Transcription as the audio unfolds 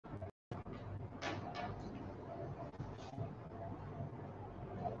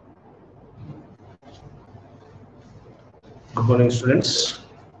Good morning, students.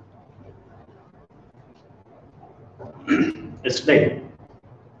 Yesterday,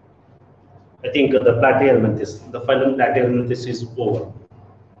 I think the Platyhelminthes, the phylum Platyhelminthes is over.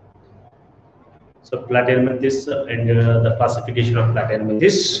 So Platyhelminthes and the classification of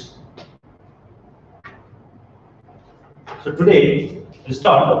Platyhelminthes. So today we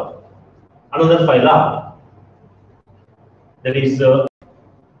start another phyla, that is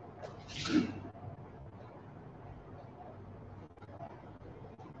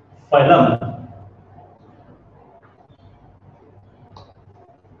phylum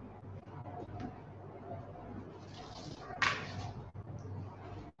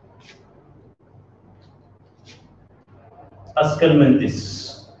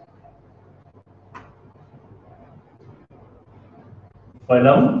Aschelminthes.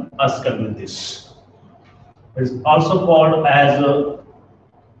 Phylum Aschelminthes. It is also called as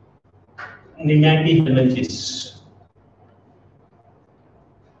Nematohelminthes.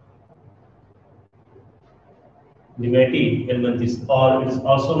 Nematohelminthes, or it is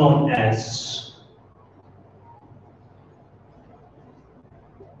also known as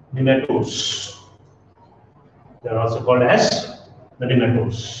nematodes. They are also called as the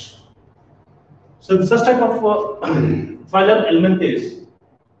nematodes. So the such type of phylum Helminthes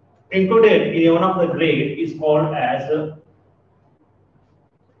included in one of the grade is called as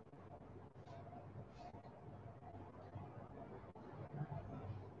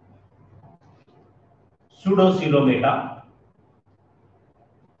pseudocoelomata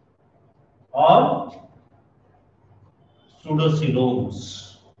or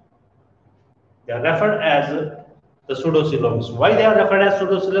pseudocoelomes. They are referred as the pseudocoelomes. Why they are referred as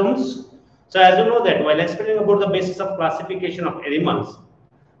pseudocoelomes? So as you know that while explaining about the basis of classification of animals,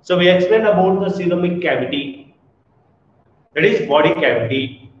 so we explained about the coelomic cavity, that is body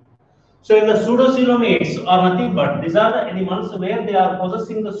cavity. So in the pseudocoelomates are nothing but these are the animals where they are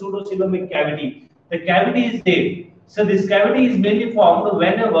possessing the pseudocoelomic cavity. The cavity is there. So this cavity is mainly formed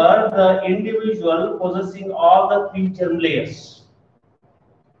whenever the individual possessing all the three germ layers.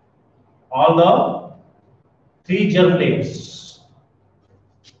 All the three germ layers.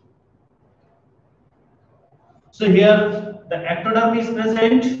 So here the ectoderm is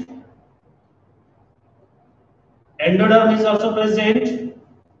present, endoderm is also present.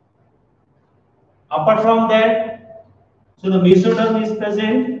 Apart from that, so the mesoderm is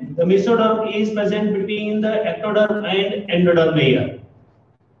present. The mesoderm is present between the ectoderm and endoderm layer.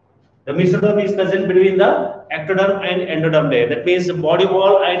 The mesoderm is present between the ectoderm and endoderm layer. That means the body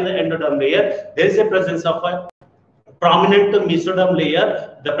wall and the endoderm layer. There is a presence of a prominent mesoderm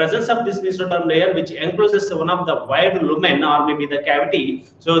layer. The presence of this mesoderm layer, which encloses one of the wide lumen or maybe the cavity.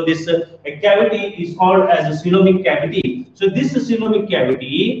 So this cavity is called as a coelomic cavity. So this coelomic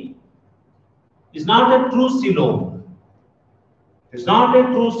cavity is not a true coelom. It's not a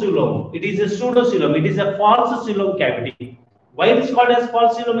true coelom. It is a pseudocoelom. It is a false coelom cavity. Why it is called as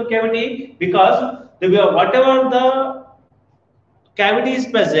false coelomic cavity? Because whatever the cavity is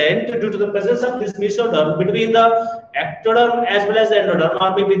present due to the presence of this mesoderm between the ectoderm as well as the endoderm,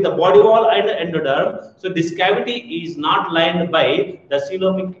 or maybe the body wall and the endoderm. So this cavity is not lined by the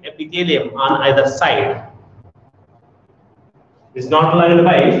coelomic epithelium on either side. It's not lined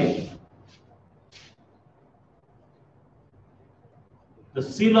by the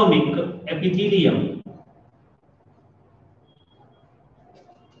coelomic epithelium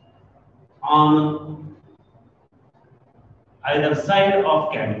on either side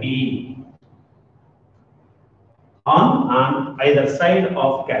of cavity. On either side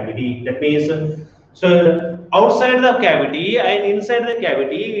of cavity. That means, so outside the cavity and inside the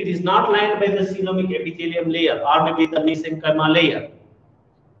cavity, it is not lined by the coelomic epithelium layer or maybe the mesenchyma layer.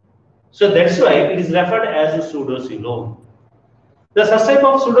 So that's why it is referred as a pseudocoelom. The such type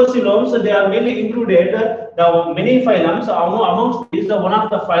of pseudocoeloms, they are mainly included the many phylums. Amongst these, the one of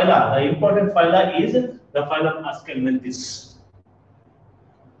the phyla, the important phyla is the phylum Aschelminthes.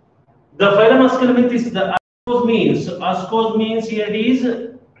 The phylum Aschelminthes, the ascos means here it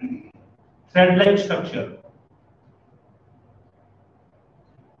is thread-like structure.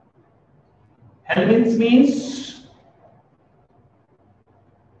 Helminths means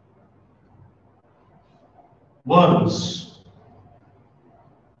worms.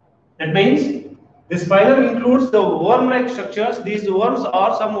 That means this phylum includes the worm-like structures. These worms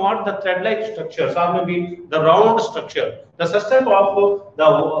are somewhat the thread-like structures, or maybe the round structure. The such type of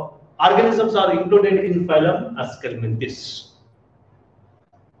the organisms are included in phylum Aschelminthes.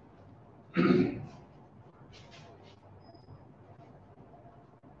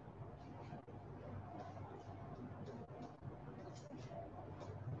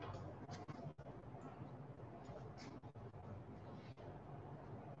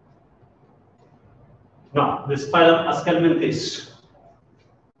 No, this phylum Aschelminthes.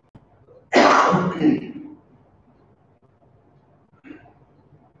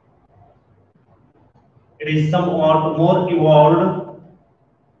 It is somewhat more evolved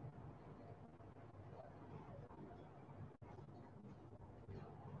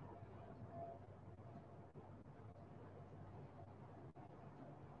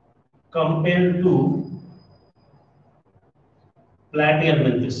compared to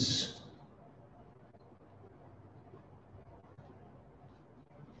Platyhelminthes.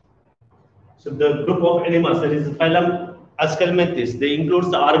 So the group of animals, that is phylum Aschelminthes, they includes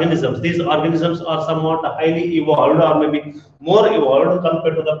the organisms. These organisms are somewhat highly evolved or maybe more evolved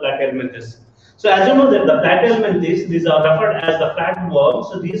compared to the Platyhelminthes. So as you know that the Platyhelminthes, these are referred as the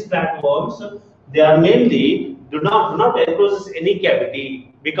flatworms. So these flatworms, they are mainly do not enclose any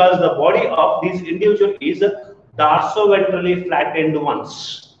cavity because the body of these individual is dorsoventrally flattened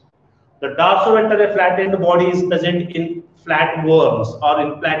ones. The dorsoventral flattened body is present in flatworms or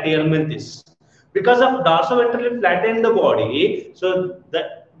in platyhelminthes. Because of dorsoventrally flattened body, so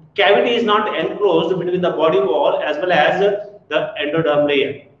the cavity is not enclosed between the body wall as well as the endoderm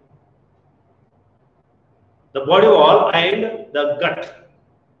layer. The body wall and the gut.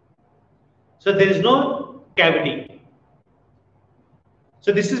 So there is no cavity.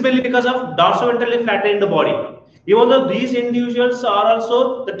 So this is mainly because of dorsoventrally flattened body. Even though these individuals are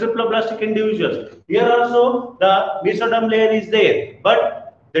also the triploblastic individuals, here also the mesoderm layer is there,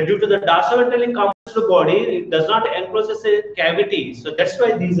 but due to the dorsoventrally compressed body, it does not enclose a cavity. So that's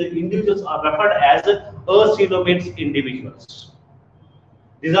why these individuals are referred as acoelomates individuals.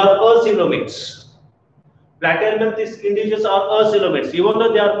 These are acoelomates. Platyhelminthes individuals are acoelomates, even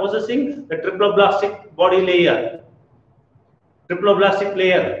though they are possessing the triploblastic body layer. Triploblastic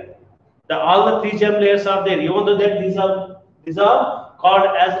layer. All the three germ layers are there. Even though that these are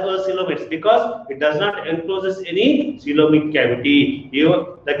called as acoelomates because it does not encloses any coelomic cavity.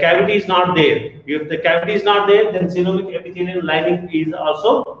 The cavity is not there. If the cavity is not there, then coelomic epithelial lining is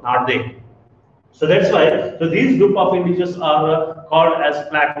also not there. So that's why. So these group of individuals are called as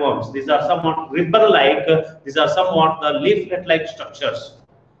flatworms. These are somewhat ribbon-like. These are somewhat the leaflet-like structures.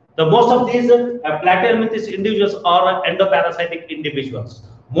 The most of these platyhelminthes individuals are endoparasitic individuals.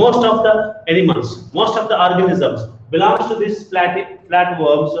 Most of the animals, most of the organisms belongs to these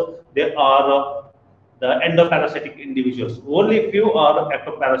flatworms. They are the endoparasitic individuals. Only few are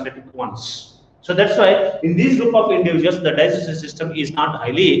ectoparasitic ones. So that's why in this group of individuals, the digestive system is not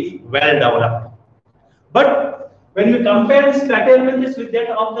highly well developed. But when we compare this platyhelminthes with that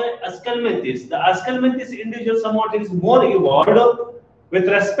of the Aschelminthes individual somewhat is more evolved with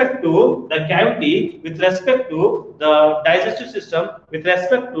respect to the cavity, with respect to the digestive system, with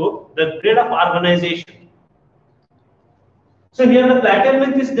respect to the grade of organization. So here the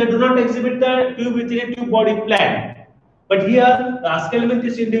platyhelminthes, they do not exhibit the tube within a tube body plan. But here the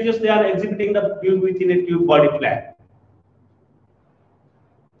Aschelminthes individuals, they are exhibiting the tube within a tube body plan.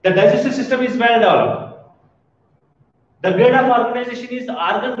 The digestive system is well developed. The grade of organization is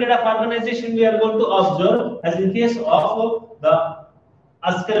organ grade of organization we are going to observe as in case of the the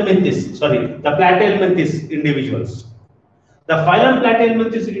Platyhelminthes individuals. The phylum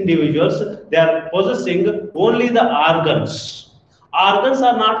Platyhelminthes individuals, they are possessing only the organs. Organs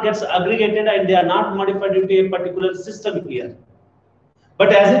are not gets aggregated and they are not modified into a particular system here.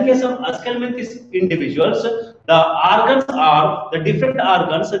 But as in case of Aschelminthes individuals, the organs are the different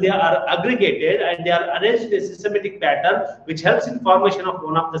organs. They are aggregated and they are arranged in a systematic pattern, which helps in formation of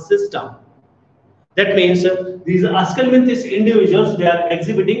one of the system. That means these Aschelminthes individuals, they are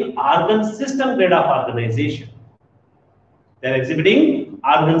exhibiting organ system grade of organization. They are exhibiting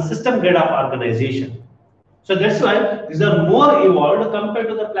organ system grade of organization. So that's why these are more evolved compared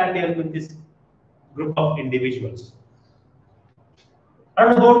to the Platyhelminthes group of individuals.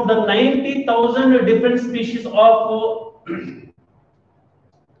 And about the 90,000 different species of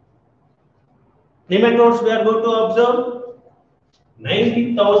nematodes we are going to observe.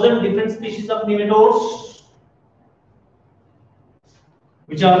 90,000 different species of nematodes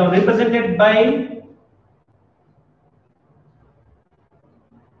which are represented by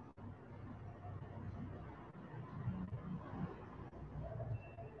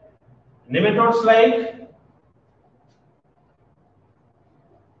nematodes like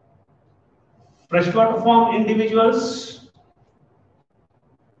freshwater form individuals.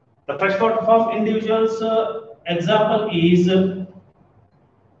 The freshwater form individuals example is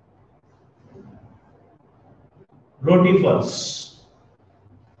rotifers.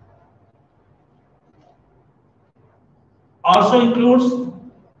 Also includes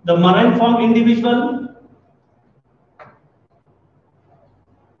the marine form individual, .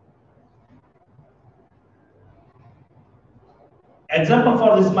 example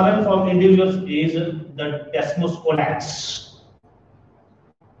for this marine form individuals is the Desmoscolax.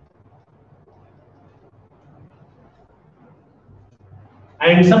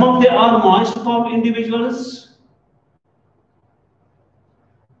 And some of them are moist form individuals.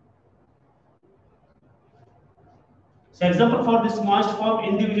 So example for this moist form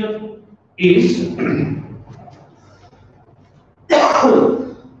individual is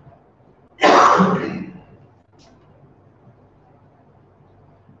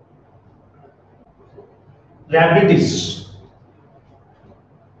rabbits,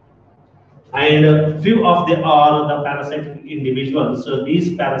 and few of them are the parasitic individuals. So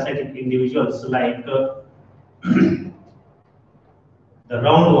these parasitic individuals like the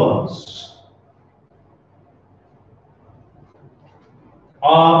roundworms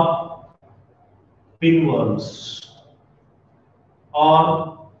or pinworms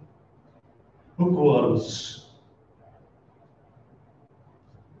or hookworms.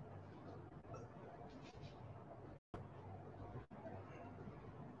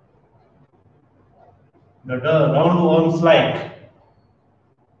 The roundworms like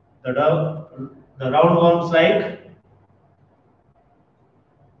the, the roundworms like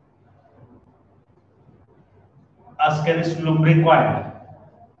Ascaris lumbricoid.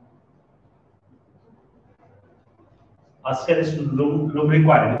 Ascaris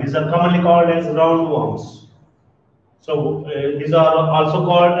lumbricoid. These are commonly called as roundworms. So these are also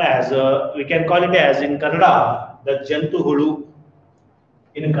called as we can call it as in Kannada the Jantu Hulu.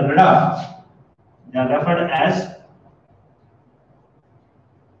 In Kannada, they are referred as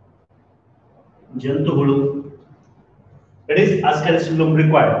Jantu Hulu. That is Ascaris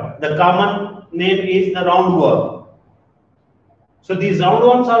lumbricoid. The common name is the roundworm. So these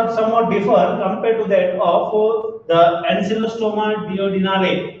roundworms are somewhat differ compared to that of the Ancylostoma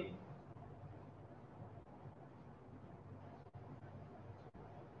duodenale.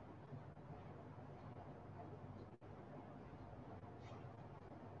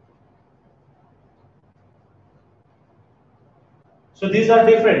 So these are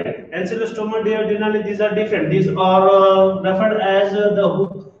different. Ancylostoma duodenale, these are different. These are referred as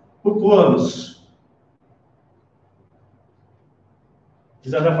the hookworms.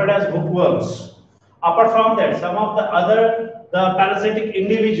 These are referred as hookworms. Apart from that, some of the other the parasitic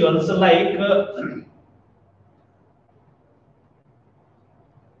individuals like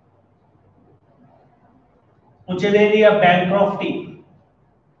Uchelaria bancrofti,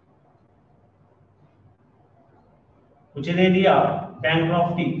 Uchelaria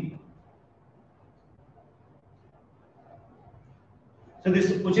bancrofti. So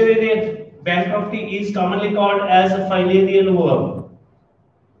this Uchelaria bancrofti is commonly called as a filarial worm.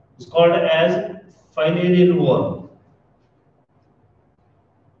 It's called as filarial worm.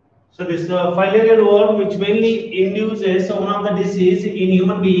 So this filarial worm, which mainly induces one of the disease in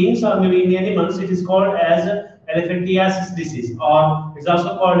human beings or maybe in animals, it is called as elephantiasis disease, or it's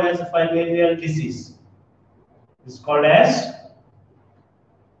also called as filarial disease. It's called as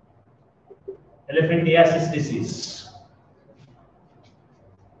elephantiasis disease.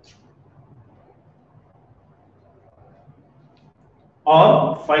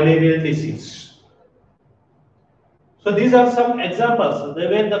 Or filarial disease. So these are some examples. They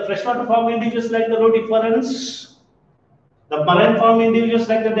were the freshwater form individuals like the rotiferans, the marine form individuals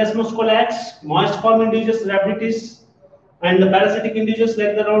like the Desmoscolax, moist form individuals rabbits, and the parasitic individuals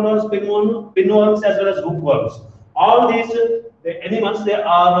like the roundworms, pinworms, as well as hookworms. All these the animals they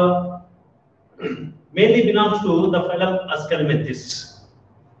are mainly belongs to the phylum Aschelminthes.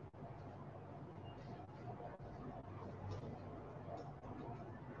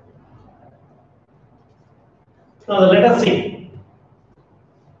 Now let us see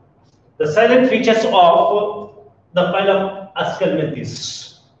the silent features of the phylum Aschelminthes.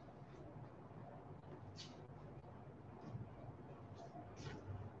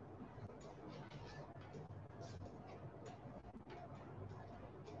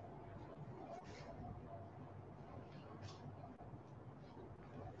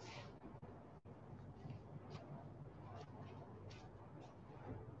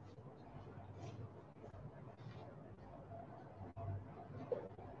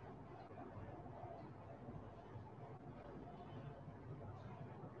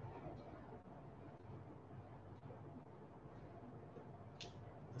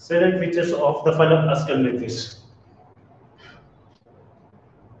 Salient features of the phylum Aschelminthes.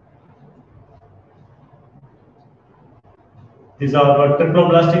 These are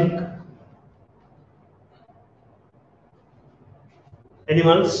triploblastic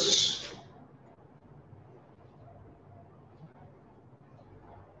animals.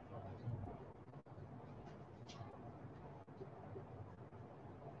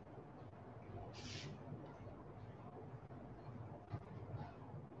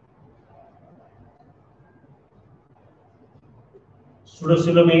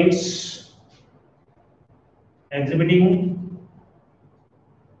 Pseudocoelomates exhibiting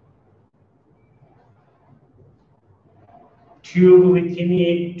tube within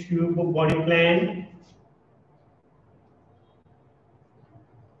a tube body plan.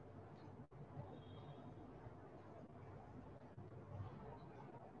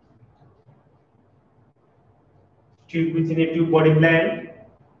 Tube within a tube body plan.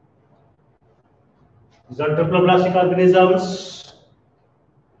 These are triploblastic organisms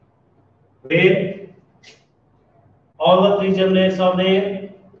where all the three germ layers are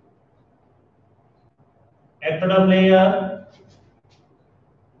there. Ectoderm layer,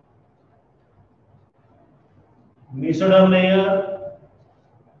 mesoderm layer,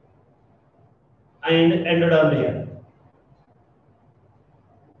 and endoderm layer.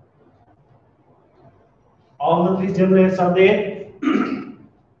 All the three germ layers are there.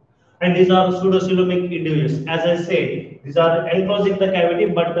 And these are pseudocoelomic individuals. As I said, these are enclosing the cavity,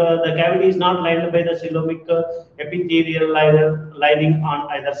 but the cavity is not lined by the coelomic epithelial lining on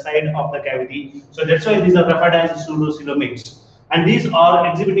either side of the cavity. So that's why these are referred as pseudocoelomates. And these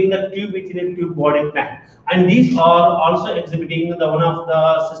are exhibiting the tube within a tube body plan. And these are also exhibiting the one of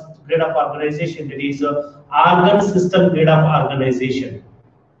the grade of organization, that is organ system grade of organization.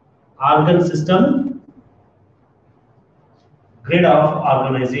 Organ system grade of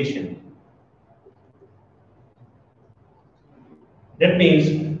organization. That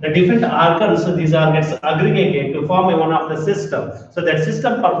means the different organs, so these are gets aggregated to form a one of the system. So that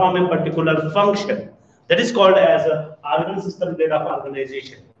system perform a particular function. That is called as a organ system grade of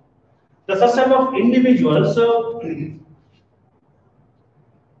organization. The such type of individuals, so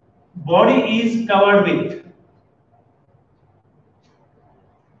body is covered with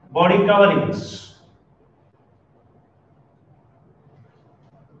body coverings.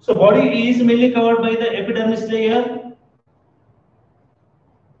 So body is mainly covered by the epidermis layer.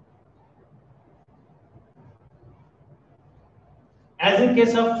 As in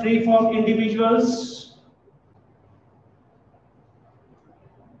case of free-form individuals,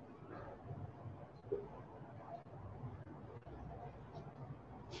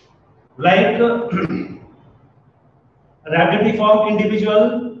 like rabbitiform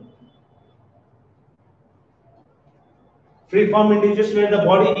individual, free-form individuals where the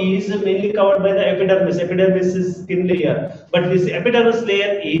body is mainly covered by the epidermis. Epidermis is thin layer, but this epidermis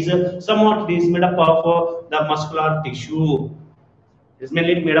layer is somewhat is made up of the muscular tissue. Is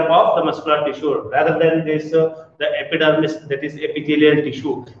mainly made up of the muscular tissue rather than this the epidermis, that is epithelial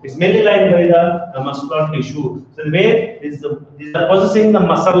tissue. Is mainly lined by the muscular tissue. So where is these are possessing the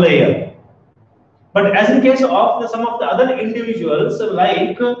muscle layer. But as in case of some of the other individuals,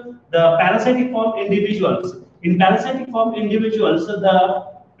 like the parasitic form individuals, in parasitic form individuals,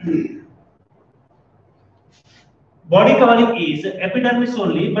 the body covering is epidermis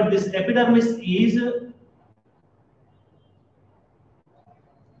only, but this epidermis is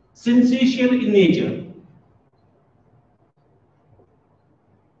syncytial in nature.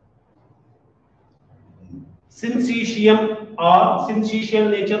 Syncytium or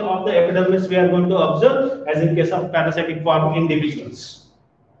syncytial nature of the epidermis we are going to observe as in case of parasitic form individuals.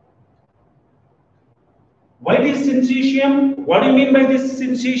 Why this syncytium? What do you mean by this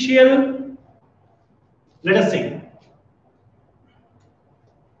syncytial? Let us see.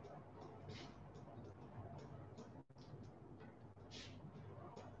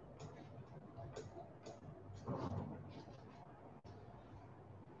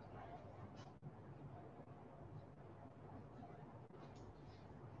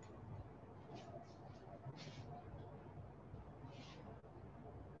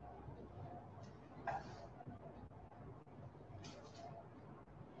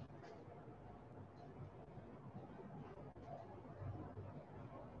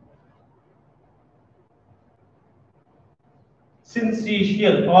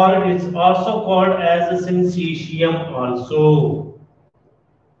 Syncytial, or it is also called as a syncytium also.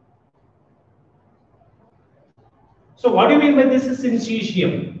 So what do you mean by this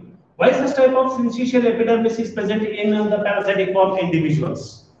syncytium? Why such type of syncytial epidermis is present in the parasitic form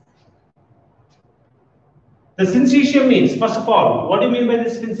individuals? The syncytium means, first of all, what do you mean by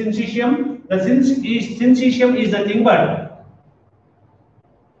this syncytium? The syncytium is nothing but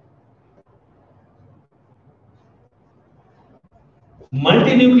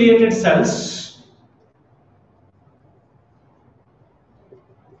multinucleated cells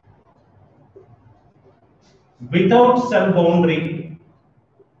without cell boundary,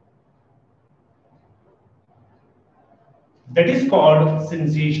 that is called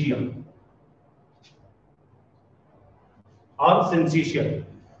syncytium or syncytial.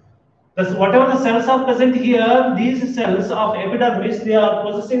 Thus, whatever the cells are present here, these cells of epidermis, they are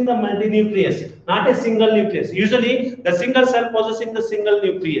possessing the multinucleus, not a single nucleus. Usually, the single cell possessing the single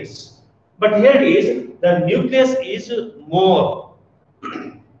nucleus. But here it is, the nucleus is more.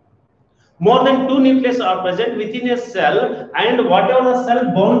 More than two nucleus are present within a cell, and whatever the cell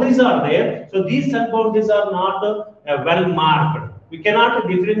boundaries are there, so these cell boundaries are not well marked. We cannot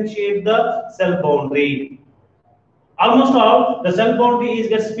differentiate the cell boundary. Almost all the cell boundary is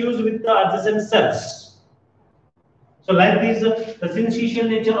gets fused with the adjacent cells. So like this, the syncytial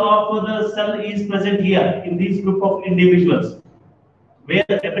nature of the cell is present here in this group of individuals, where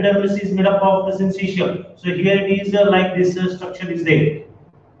the epidermis is made up of the syncytial. So here it is like this structure is there.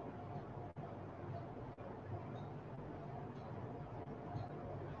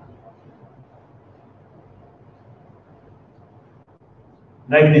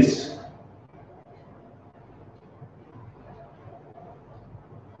 Like this.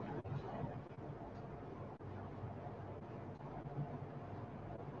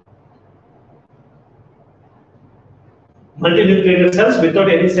 Multinucleated cells without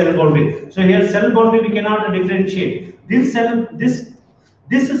any cell boundary. So here cell boundary we cannot differentiate. This cell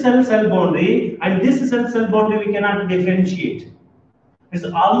boundary and this cell boundary we cannot differentiate. It's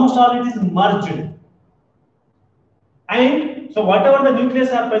almost all it is merged. And so whatever the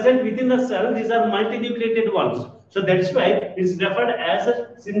nucleus are present within the cell, these are multinucleated ones. So that's why it's referred as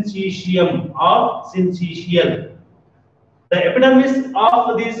syncytium or syncytial. The epidermis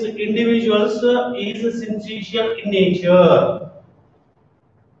of these individuals is syncytial in nature.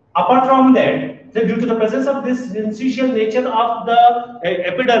 Apart from that, due to the presence of this syncytial nature of the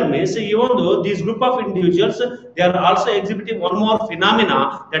epidermis, even though this group of individuals, they are also exhibiting one more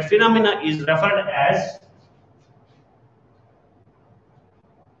phenomena. That phenomena is referred as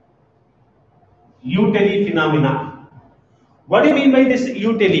uteli phenomena. What do you mean by this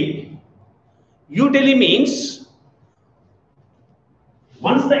uteli? Uteli means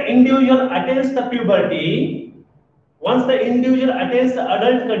once the individual attains the puberty, once the individual attains the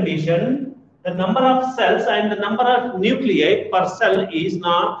adult condition, the number of cells and the number of nuclei per cell is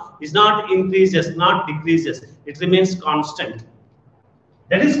not increases, not decreases. It remains constant.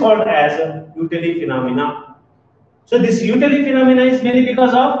 That is called as uteli phenomena. So this uteli phenomena is mainly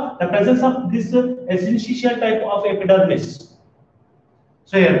because of the presence of this syncytial type of epidermis.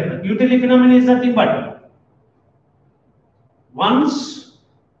 So here, uteli phenomena is nothing but once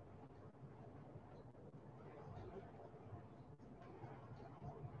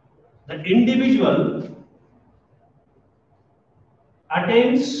the individual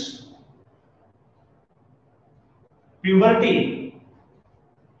attains puberty,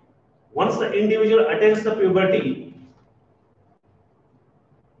 once the individual attains the puberty,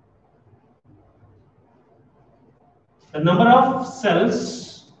 the number of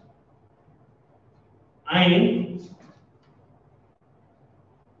cells and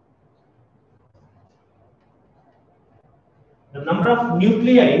the number of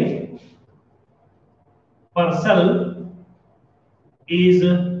nuclei per cell is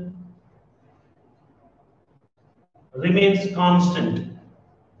remains constant.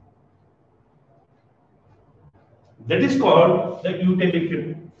 That is called the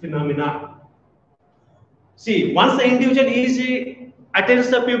uteli phenomena. See, once the individual is attains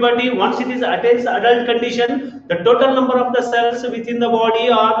the puberty, once it is attains the adult condition, the total number of the cells within the body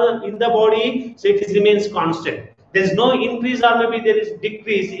or in the body, so it is remains constant. There is no increase or maybe there is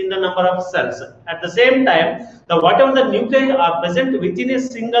decrease in the number of cells. At the same time, whatever the nuclei are present within a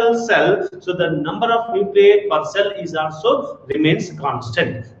single cell, so the number of nuclei per cell is also remains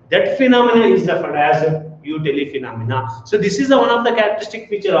constant. That phenomena is referred as uteli phenomena. So this is one of the characteristic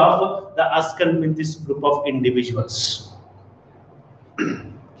feature of the Aschelminthes group of individuals.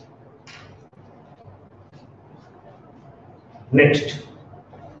 Next.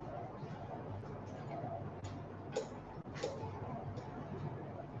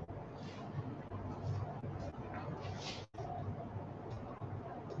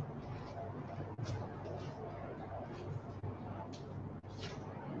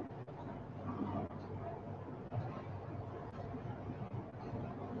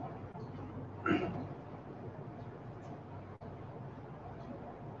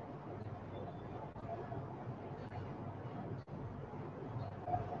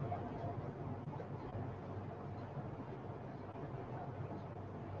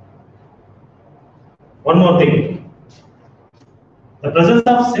 One more thing, the presence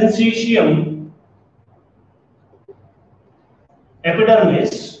of syncytium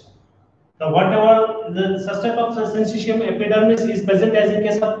epidermis, whatever such type of syncytium epidermis is present as in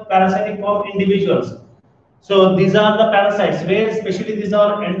case of parasitic form individuals. So these are the parasites, where especially these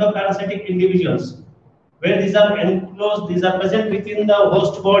are endoparasitic individuals, where these are enclosed, these are present within the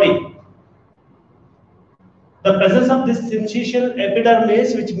host body. The presence of this syncytial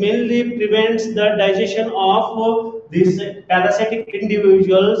epidermis, which mainly prevents the digestion of these parasitic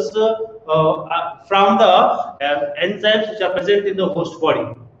individuals from the enzymes which are present in the host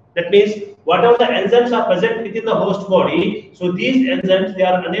body. That means whatever the enzymes are present within the host body, so these enzymes, they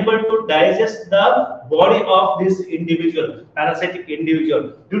are unable to digest the body of this individual, parasitic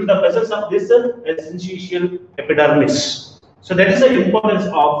individual, due to the presence of this syncytial epidermis. So that is the importance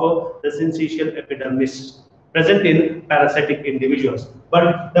of the syncytial epidermis present in parasitic individuals.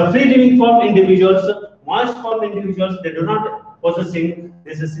 But the free living form individuals, moist form individuals, they do not possessing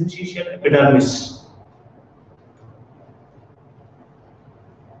this syncytial epidermis.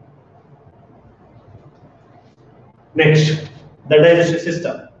 Next, the digestive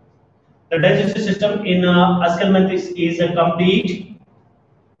system. The digestive system in Aschelminthes is complete.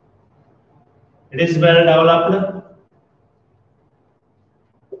 It is well developed.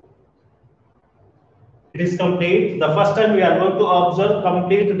 It is complete. The first time we are going to observe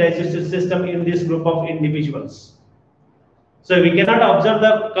complete digestive system in this group of individuals. So we cannot observe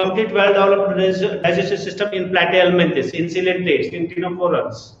the complete well-developed digestive system in Platyhelminthes, in coelacanths, in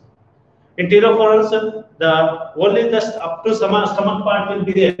ctenophorans. In pterophorans, the only the up to stomach part will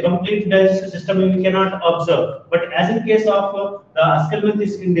be there. Complete digestive system we cannot observe. But as in case of the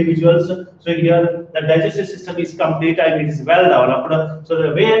Aschelminthes individuals, so here the digestive system is complete and it is well developed. So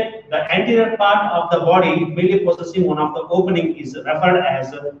the way the anterior part of the body mainly possessing one of the opening is referred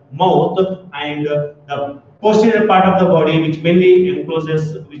as mouth, and the posterior part of the body which mainly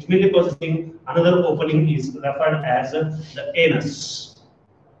possessing another opening is referred as the anus.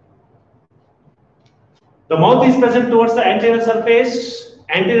 The mouth is present towards the anterior surface,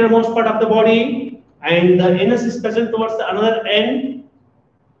 anterior-most part of the body, and the anus is present towards the another end.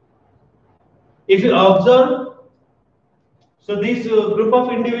 If you observe, so this group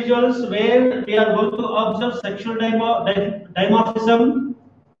of individuals where we are going to observe sexual dimorphism.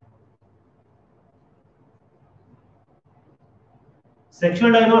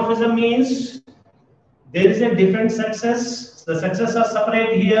 Sexual dimorphism means there is a different sexes. The sexes are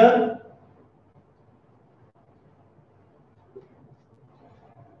separate here.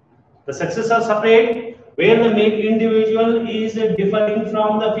 The sexes are separate, where the male individual is differing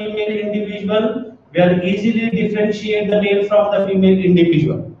from the female individual. We are easily differentiate the male from the female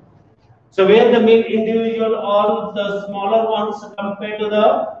individual. So where the male individual are the smaller ones compared to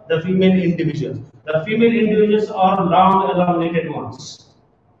the female individuals. The female individuals are long elongated ones.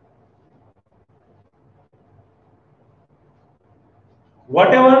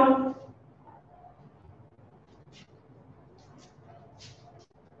 Whatever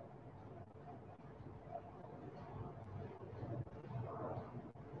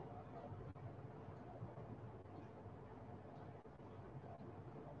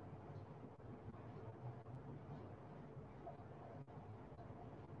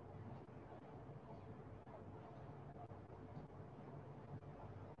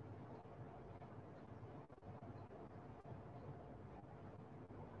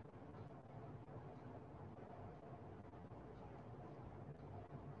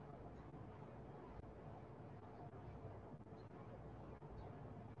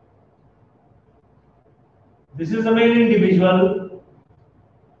this is the male individual.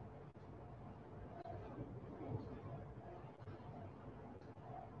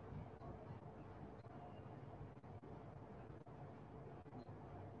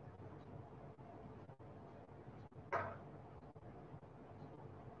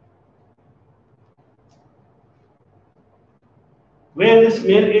 Where this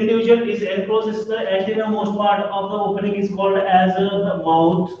male individual is enclosed, the anterior most part of the opening is called as the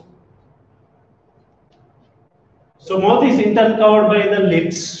mouth. So mouth is in turn covered by the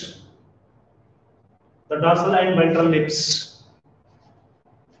lips, the dorsal and ventral lips.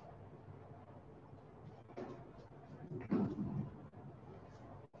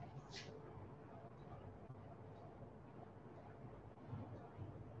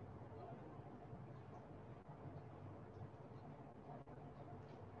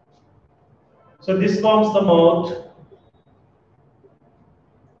 So this forms the mouth.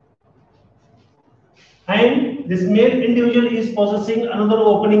 And this male individual is possessing another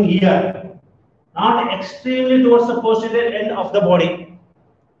opening here, not extremely towards the posterior end of the body.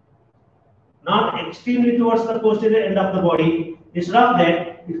 Not extremely towards the posterior end of the body. Instead of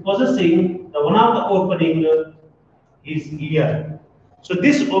that, it is possessing the one of the opening is here. So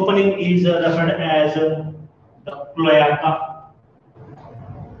this opening is referred as the cloaca.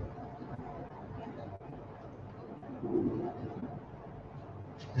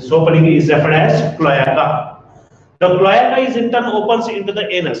 This opening is referred as cloaca. The cloaca is in turn opens into the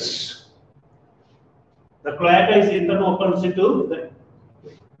anus. The cloaca is in turn opens into the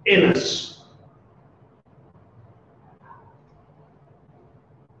anus.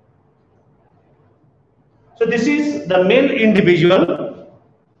 So this is the male individual,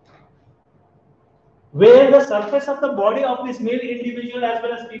 where the surface of the body of this male individual as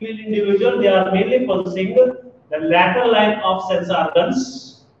well as female individual, they are mainly possessing the lateral line of sense organs.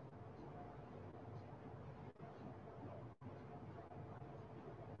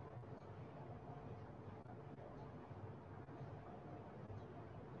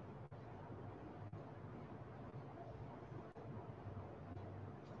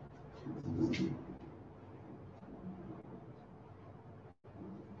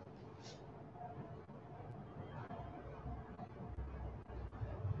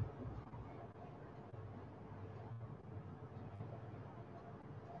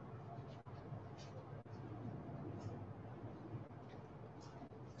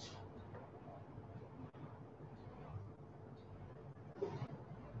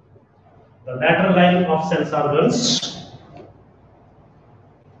 The lateral line of sense organs.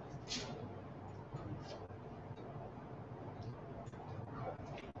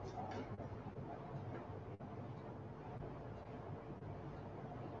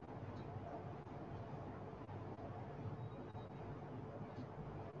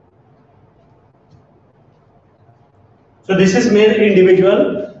 So this is male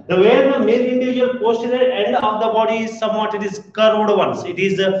individual. The where the male individual posterior end of the body is somewhat it is curved once. It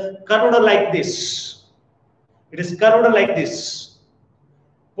is curved like this. It is curved like this.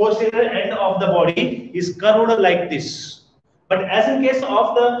 Posterior end of the body is curved like this. But as in case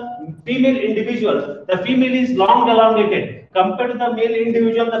of the female individual, the female is long elongated. Compared to the male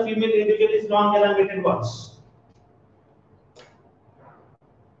individual, the female individual is long elongated once.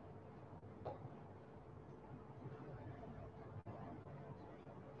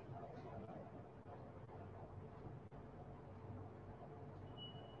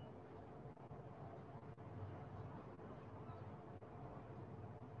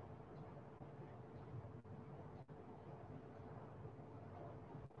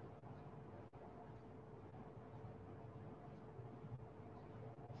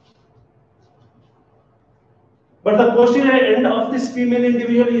 But the posterior end of this female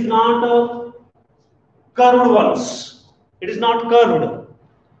individual is not curved once. It is not curved.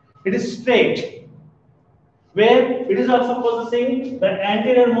 It is straight. Where it is also possessing the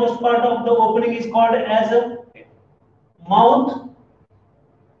anterior most part of the opening is called as a mouth.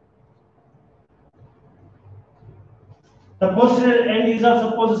 The posterior end is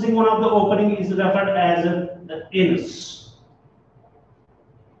also possessing one of the opening is referred as the anus.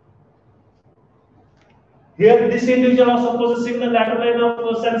 Here, this individual also possessing the lateral line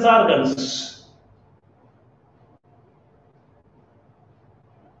of sense organs.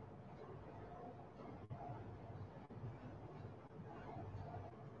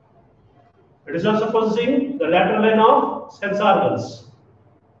 It is also possessing the lateral line of sense organs.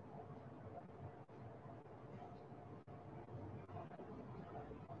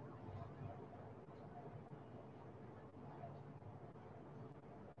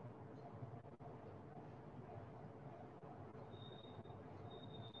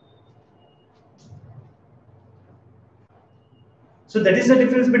 So that is the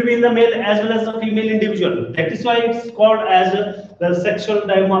difference between the male as well as the female individual. That is why it's called as the sexual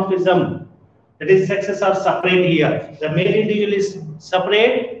dimorphism. That is, sexes are separate here. The male individual is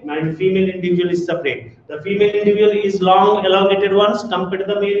separate and female individual is separate. The female individual is long elongated ones compared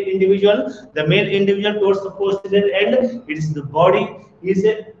to the male individual. The male individual towards the posterior end, it is the body is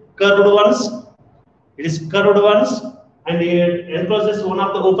curved ones. It is curved ones, and it encloses one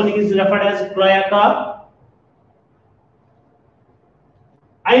of the opening is referred as cloaca.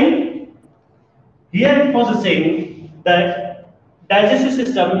 And here possessing the digestive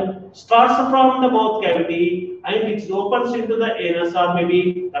system starts from the mouth cavity and it opens into the anus or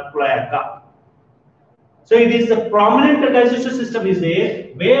maybe the cloaca. So it is the prominent digestive system is there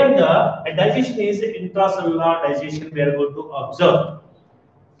where the digestion is intracellular digestion we are going to observe.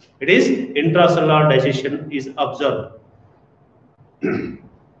 It is intracellular digestion is observed.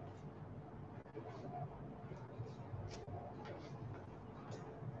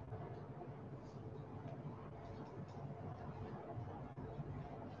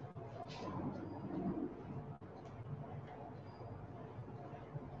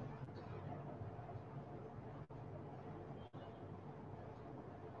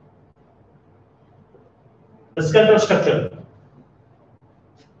 The skeletal structure.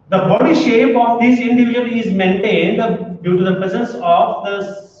 The body shape of this individual is maintained due to the presence of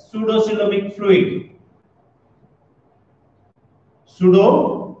the pseudocoelomic fluid.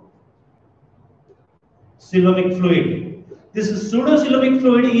 Pseudocoelomic fluid. This pseudocoelomic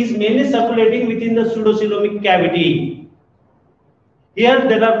fluid is mainly circulating within the pseudocoelomic cavity. Here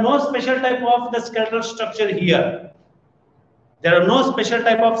there are no special type of the skeletal structure here. There are no special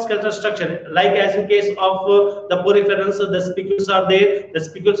type of skeletal structure, like as in case of the poriferans, the spicules are there. The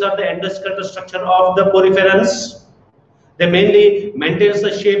spicules are the endoskeletal structure of the poriferans. They mainly maintains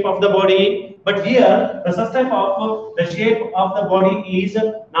the shape of the body, but here the such type of the shape of the body is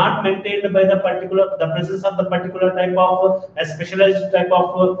not maintained by the presence of the particular type of a specialized type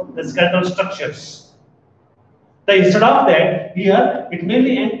of the skeletal structures. So instead of that, here it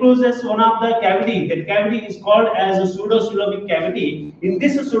mainly encloses one of the cavity. That cavity is called as a pseudocoelomic cavity. In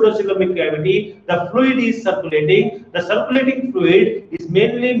this pseudocoelomic cavity, the fluid is circulating. The circulating fluid is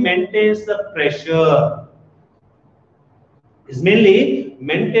mainly maintains the pressure.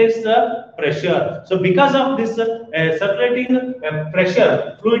 So because of this circulating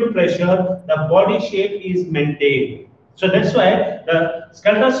pressure, fluid pressure, the body shape is maintained. So that's why the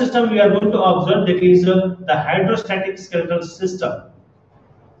skeletal system we are going to observe, that is the hydrostatic skeletal system.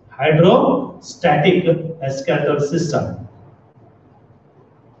 Hydrostatic skeletal system.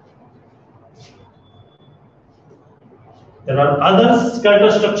 There are other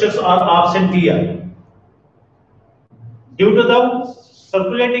skeletal structures are absent here. Due to the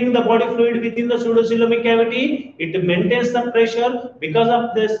circulating the body fluid within the pseudocoelomic cavity, it maintains the pressure. Because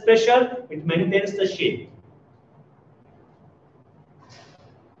of this pressure, it maintains the shape.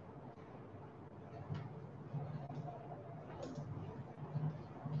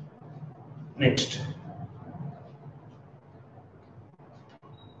 Next.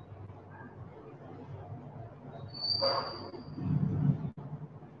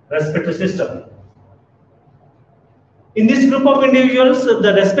 Respiratory system. In this group of individuals,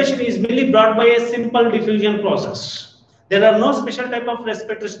 the respiration is mainly brought by a simple diffusion process. There are no special type of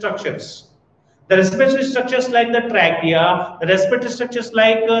respiratory structures. The respiratory structures like the trachea, the respiratory structures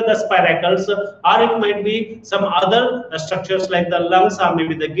like the spiracles, or it might be some other structures like the lungs, or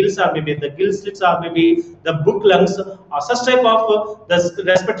maybe the gills, or maybe the gill slits, or maybe the book lungs, or such type of the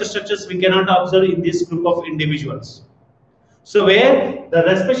respiratory structures we cannot observe in this group of individuals. So where the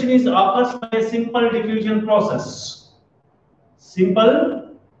respiration is occurs by a simple diffusion process.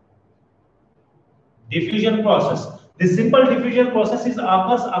 Simple diffusion process. This simple diffusion process is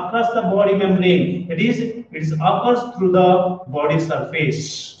occurs across the body membrane. It occurs through the body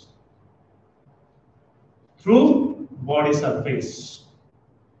surface. Through body surface.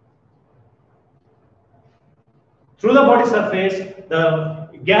 Through the body surface, the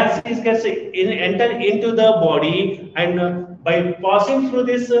gas gets enter into the body, and by passing through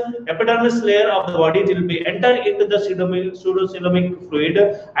this epidermis layer of the body, it will be enter into the pseudocoelomic fluid,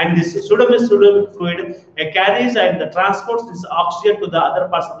 and this pseudocoelomic fluid carries and transports this oxygen to the other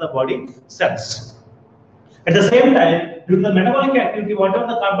parts of the body cells. At the same time, due to the metabolic activity, whatever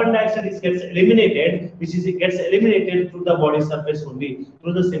the carbon dioxide gets eliminated, it gets eliminated through the body surface only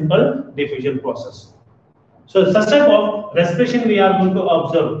through the simple diffusion process. So such type of respiration we are going to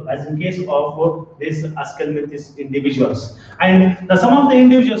observe as in case of this Aschelminthes individuals. And some of the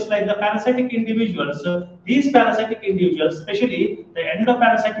individuals like the parasitic individuals, these parasitic individuals, especially the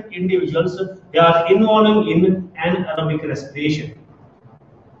endoparasitic individuals, they are involved in anaerobic respiration.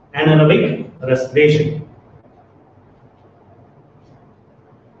 Anaerobic respiration.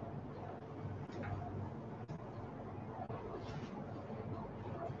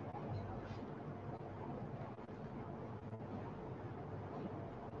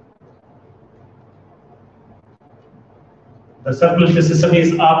 The circulatory system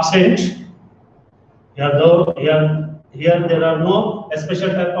is absent. Here there are no special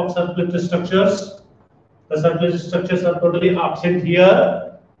type of circulatory structures. The circulatory structures are totally absent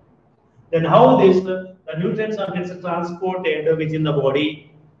here. Then how the nutrients are gets transported within the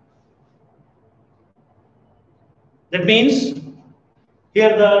body? That means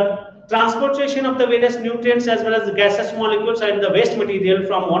here the transportation of the various nutrients as well as the gaseous molecules and the waste material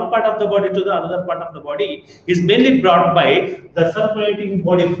from one part of the body to the other part of the body is mainly brought by the circulating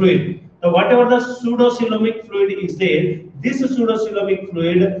body fluid. So whatever the pseudocoelomic fluid is there, this pseudocoelomic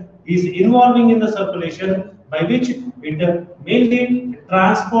fluid is involving in the circulation, by which it mainly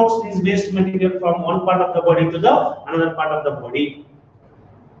transports this waste material from one part of the body to the another part of the body.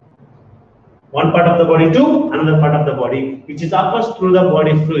 One part of the body to another part of the body, which is occurs through the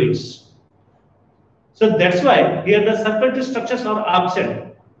body fluids. So that's why here the circulatory structures are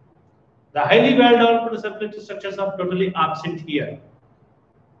absent. The highly well developed circulatory structures are totally absent here.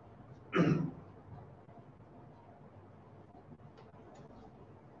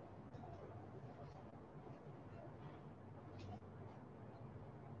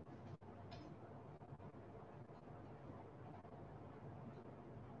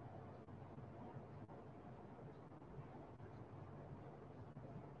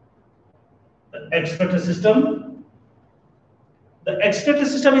 The excretory system. The excretory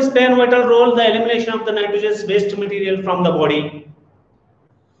system is play a vital role in the elimination of the nitrogenous waste material from the body.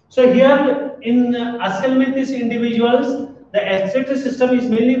 So here in Aschelminthes individuals, the excretory system is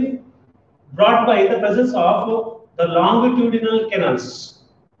mainly brought by the presence of the longitudinal canals.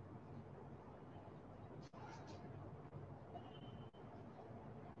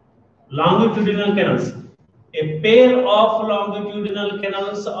 Longitudinal canals. A pair of longitudinal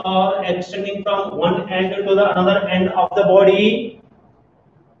canals are extending from one end to the another end of the body.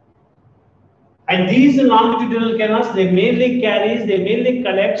 And these longitudinal canals, they mainly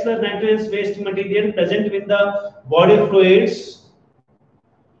collect the nitrogenous waste material present with the body fluids.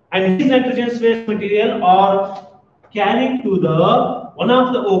 And these nitrogenous waste material are carried to the one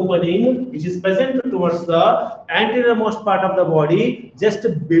of the opening which is present towards the anterior most part of the body, just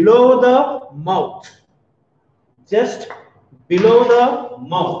below the mouth. Just below the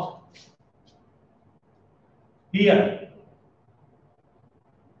mouth. Here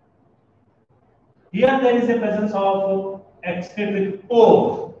there is a presence of excretory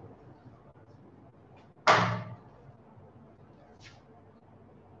pore.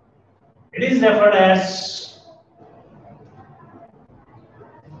 It is referred as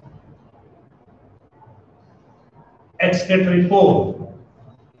excretory pore.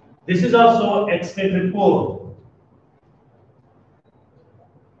 This is also excretory pore.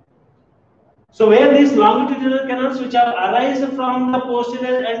 So where these longitudinal canals which are arise from the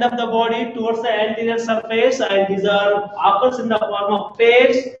posterior end of the body towards the anterior surface, and these are occurs in the form of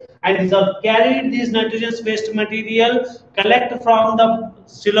pairs, and these are carried, these nitrogenous waste material collect from the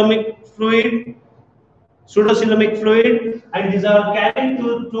coelomic fluid, pseudocoelomic fluid, and these are carried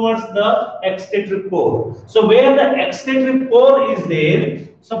towards the excretory pore. So where the excretory pore is there,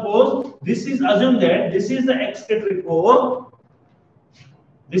 suppose this is assumed that this is the excretory pore.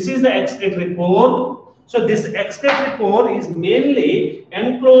 This is the excretory pore. So this excretory pore is mainly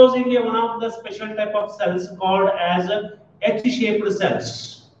enclosing one of the special type of cells called as H-shaped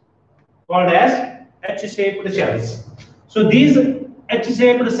cells. Called as H-shaped cells. So these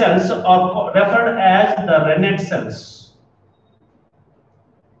H-shaped cells are referred as the rennet cells.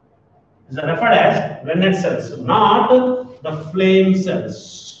 These are referred as rennet cells, not the flame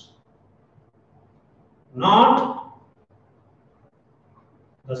cells. Not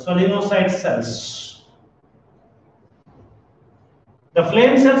the solenocyte cells. The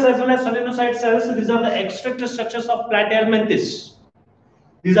flame cells as well as solenocyte cells, these are the extracted structures of Platyhelminthes.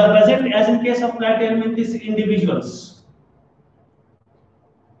 These are present as in case of Platyhelminthes individuals.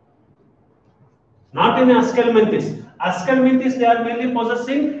 Not in Aschelminthes. Aschelminthes, they are mainly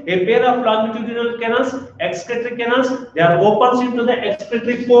possessing a pair of longitudinal canals, excretory canals. They are opens into the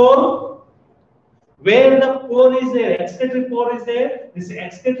excretory pore. Where the pore is there, excretory pore is there. This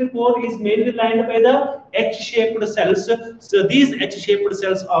excretory pore is mainly lined by the H-shaped cells. So these H-shaped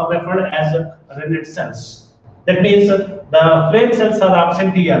cells are referred as rennet cells. That means the flame cells are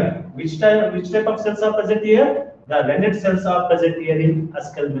absent here. Which type of cells are present here? The rennet cells are present here in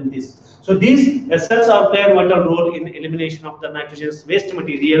Aschelminthes. So these cells are play a vital role in elimination of the nitrogenous waste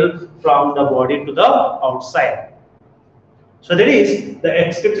material from the body to the outside. So that is the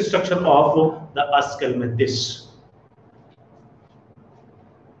excretory structure of the Aschelminthes.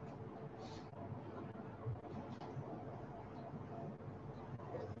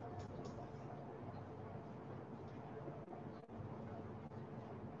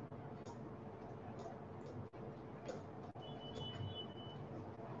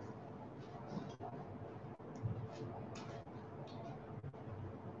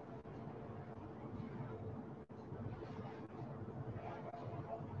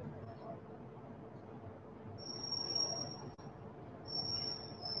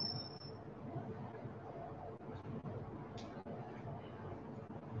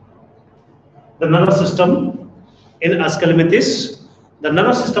 The nervous system in Aschelminthes. The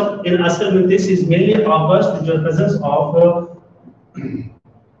nervous system in Aschelminthes is mainly occurs due to the presence of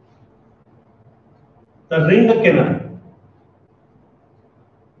the ring canal.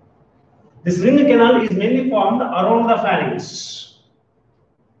 This ring canal is mainly formed around the pharynx.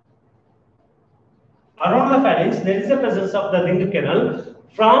 Around the pharynx, there is a presence of the ring canal.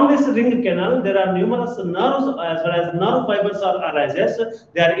 From this ring canal, there are numerous nerves as well as nerve fibers are arises.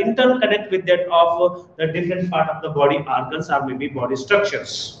 They are interconnected with that of the different part of the body organs or maybe body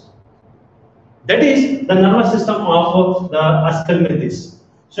structures. That is the nervous system of the Aschelminthes.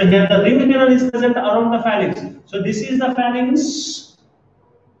 So here the ring canal is present around the pharynx. So this is the pharynx.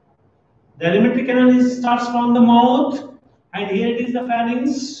 The alimentary canal starts from the mouth, and here it is the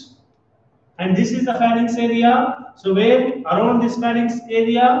pharynx. And this is the pharynx area. So where around this pharynx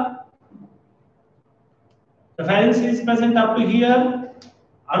area, The pharynx is present up to here.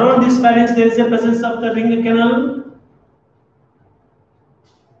 Around this pharynx, there is a presence of the ring canal.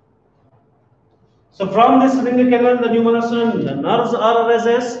 So from this ring canal, the numerous the nerves are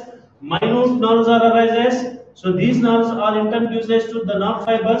arises, minute nerves are arises. So these nerves are interfused to the nerve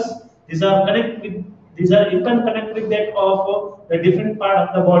fibers. These are connect with these are interconnect with that of the different part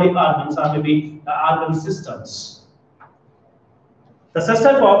of the body organs or maybe the organ systems. The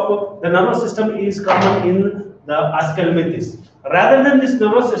system of the nervous system is common in the Aschelminthes. Rather than this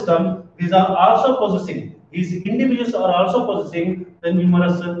nervous system, these are also possessing. These individuals are also possessing the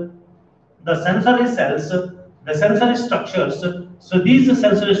numerous the sensory cells, the sensory structures. So these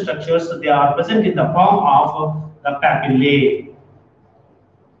sensory structures they are present in the form of the papillae.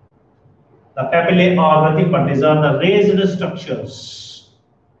 The papillae are nothing but these are the raised structures.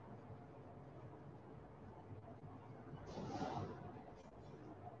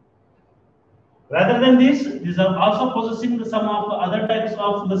 Rather than this, these are also possessing some of other types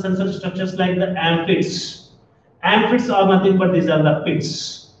of the sensory structures like the amphids. Amphids are nothing but these are the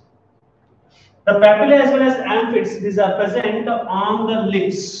pits. The papillae as well as amphids, these are present on the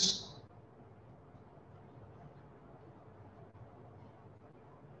lips.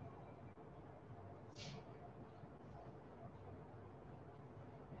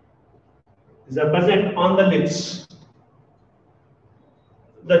 These are present on the lips.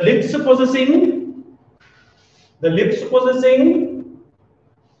 The lips possessing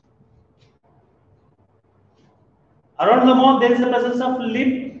around the mouth there is a presence of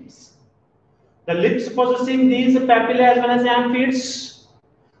lips. The lips possessing these papillae as well as amphids.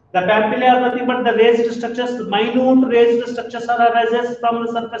 The papillae are nothing but the raised structures, minute raised structures are arises from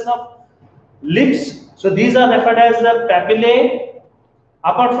the surface of lips. So these are referred as the papillae.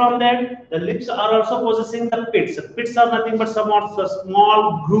 Apart from that, the lips are also possessing the pits. Pits are nothing but some of the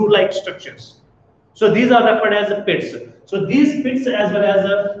small groove-like structures. So these are referred as the pits. So these pits as well as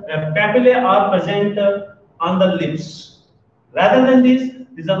the papillae are present on the lips. Rather than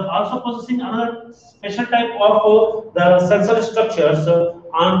these are also possessing another special type of the sensory structures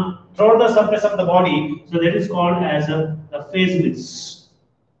on throughout the surface of the body. So that is called as the phasements.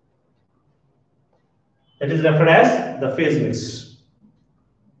 That is referred as the phasements.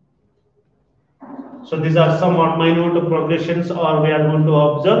 So these are somewhat minute progressions or we are going to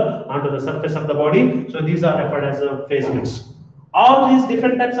observe onto the surface of the body. So these are referred as phasements. All these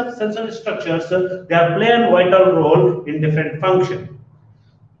different types of sensory structures, they are play a vital role in different function.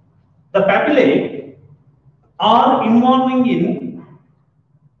 The papillae are involving in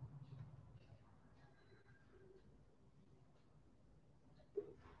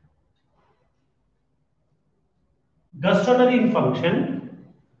gustatory function.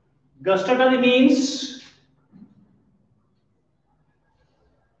 Gustatory means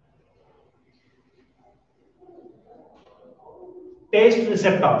taste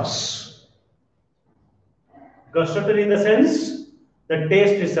receptors. Gustatory in the sense the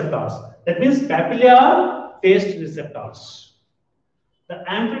taste receptors. That means papillae are taste receptors. The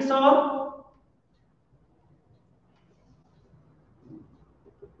amphids are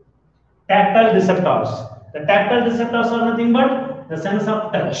tactile receptors. The tactile receptors are nothing but the sense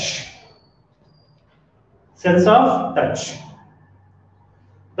of touch. Sense of touch.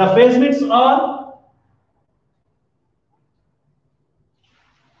 The phasements are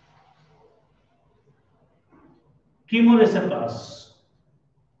chemoreceptors.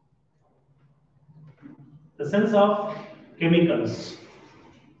 The sense of chemicals.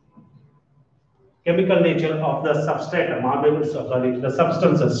 Chemical nature of the substratum, or sorry, the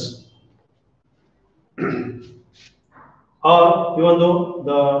substances. Or even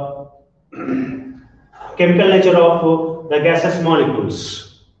though the chemical nature of the gaseous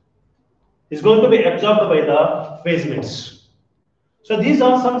molecules is going to be absorbed by the phasements. So these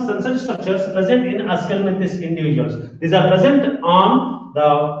are some sensory structures present in Aschelminthes individuals. These are present on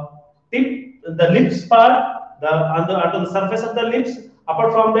the tip, the lips part, onto the surface of the lips.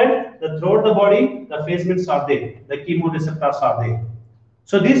 Apart from that, throughout the body, the phasements are there, the chemoreceptors are there.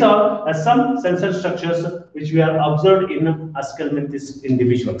 So these are some sensory structures which we have observed in Aschelminthes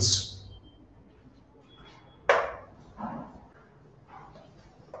individuals.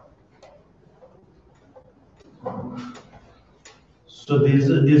 So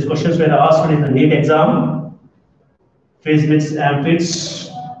these questions were asked in the NEET exam. Phasements, amphids,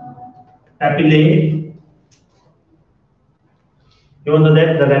 papillae. Even though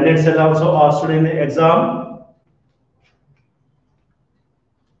that the rendered cell also asked in the exam.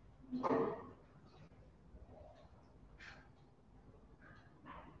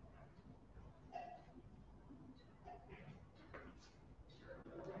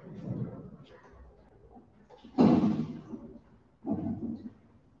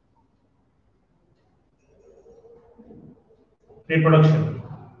 reproduction.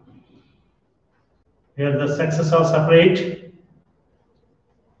 Here the sexes are separate.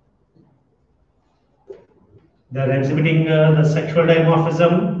 They are exhibiting the sexual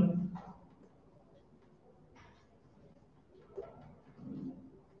dimorphism.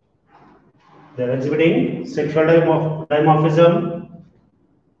 They are exhibiting sexual dimorphism.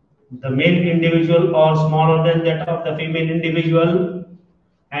 The male individual are smaller than that of the female individual,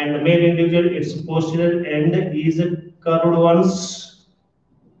 and the male individual, its posterior end is curved once.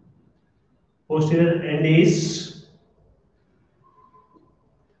 Posterior end is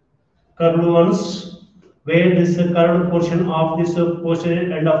curved once, where this curved portion of this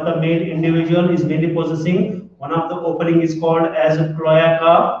posterior end of the male individual is mainly possessing one of the opening is called as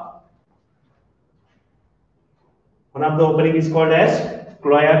cloaca. One of the opening is called as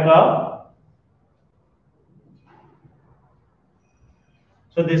cloaca.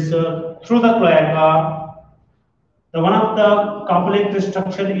 So this through the cloaca, the one of the copulatory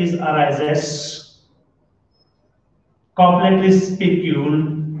structure is arises. Copulatory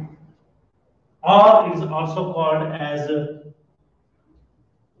spicule, or is also called as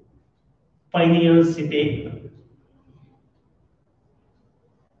pineal setae.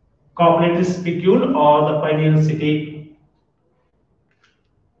 Copulatory spicule or the pineal setae.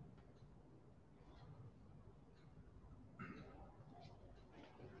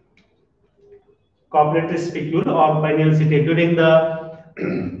 Copulatory spicule or pineal setae. During the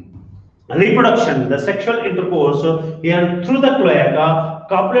reproduction, the sexual intercourse, here through the cloaca,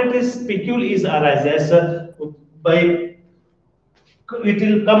 copulatory spicule is arises by it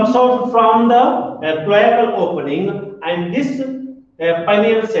will comes out from the cloacal opening, and this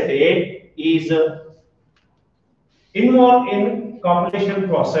pineal setae is involved in copulation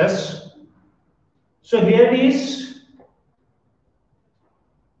process. So here is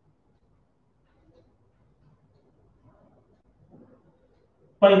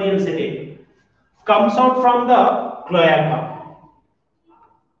pineal setae comes out from the cloaca.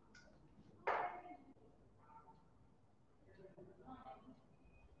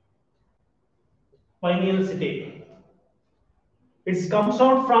 Pineal setae. It comes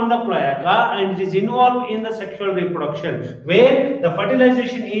out from the cloaca and it is involved in the sexual reproduction, where the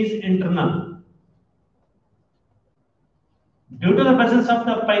fertilization is internal. Due to the presence of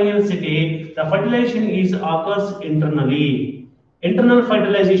the pineal setae, the fertilization is occurs internally. Internal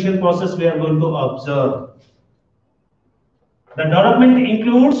fertilization process we are going to observe. The development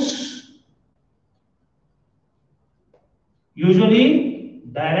includes usually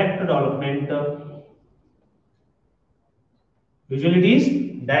direct development. Usually it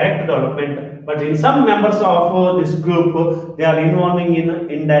is direct development, but in some members of this group, they are involving in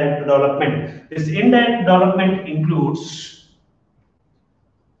indirect development. This indirect development includes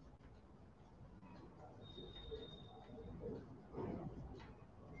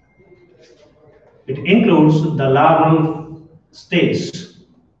the larval stage.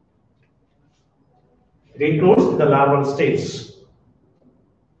 It includes the larval stage.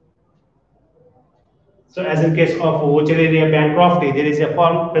 So, as in case of Wuchereria bancrofti, there is a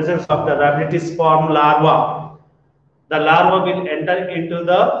presence of the rhabditis-form larva. The larva will enter into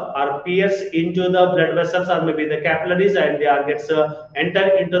the or pierce into the blood vessels or maybe the capillaries, and they are enter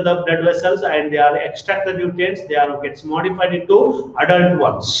into the blood vessels and they are extract the nutrients. They are gets modified into adult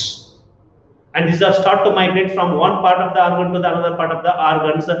ones. And these are start to migrate from one part of the organ to the another part of the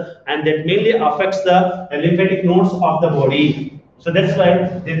organs, and that mainly affects the lymphatic nodes of the body. So that's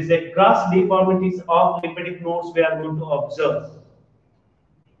why there is a cross deformities of lymphatic nodes we are going to observe.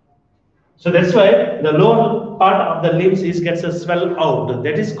 So that's why the lower part of the limbs gets swelled out.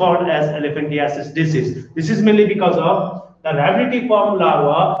 That is called as elephantiasis disease. This is mainly because of the rhabditiform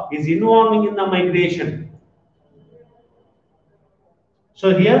larva is involving in the migration.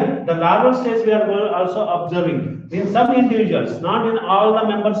 So here the larval stage we are also observing in some individuals, not in all the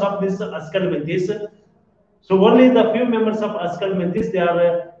members of this Aschelminthes. So only the few members of Aschelminthes they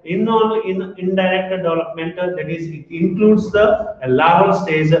are involved in indirect development. That is, it includes the larval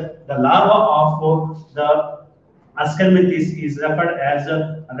stage. The larva of the Aschelminthes is referred as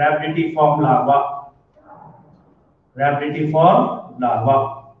rhabditiform larva. Rhabditiform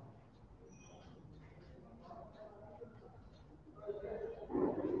larva.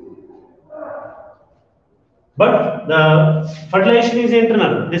 But the fertilization is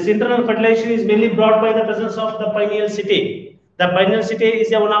internal. This internal fertilization is mainly brought by the presence of the pineal setae. The pineal setae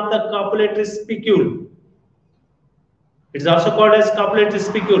is one of the copulatory spicule. It is also called as copulatory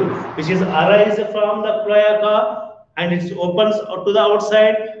spicule, which is arise from the cloaca and it opens to the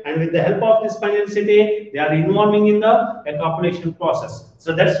outside, and with the help of this pineal they are involving in the copulation process.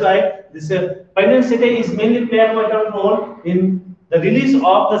 So that's why this pineal is mainly play a vital role in the release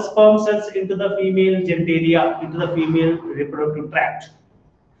of the sperm cells into the female genitalia, into the female reproductive tract.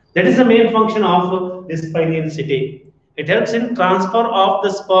 That is the main function of this pineal city. It helps in transfer of the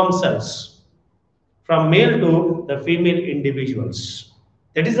sperm cells from male to the female individuals.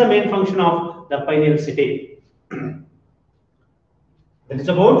 That is the main function of the pineal city. That is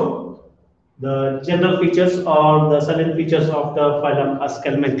about the general features or the salient features of the phylum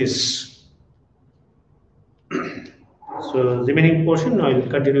Aschelminthes. So remaining portion I will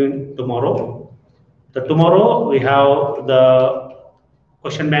continue tomorrow. Tomorrow we have the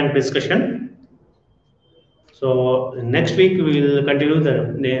question bank discussion. So next week we will continue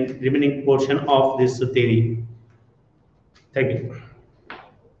the remaining portion of this theory. Thank you.